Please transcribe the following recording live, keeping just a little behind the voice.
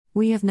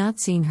We have not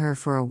seen her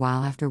for a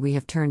while after we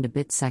have turned a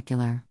bit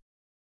secular.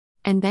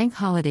 And bank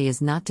holiday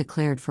is not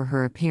declared for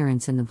her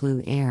appearance in the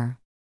blue air.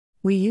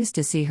 We used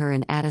to see her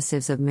in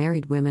additives of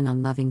married women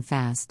on Loving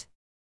Fast.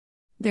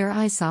 Their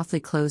eyes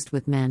softly closed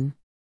with men.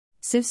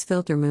 Sif's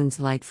filter moon's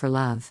light for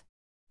love.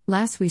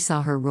 Last we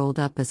saw her rolled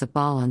up as a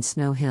ball on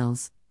snow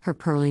hills, her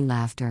pearly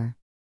laughter.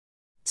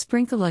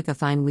 Sprinkle like a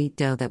fine wheat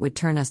dough that would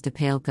turn us to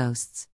pale ghosts.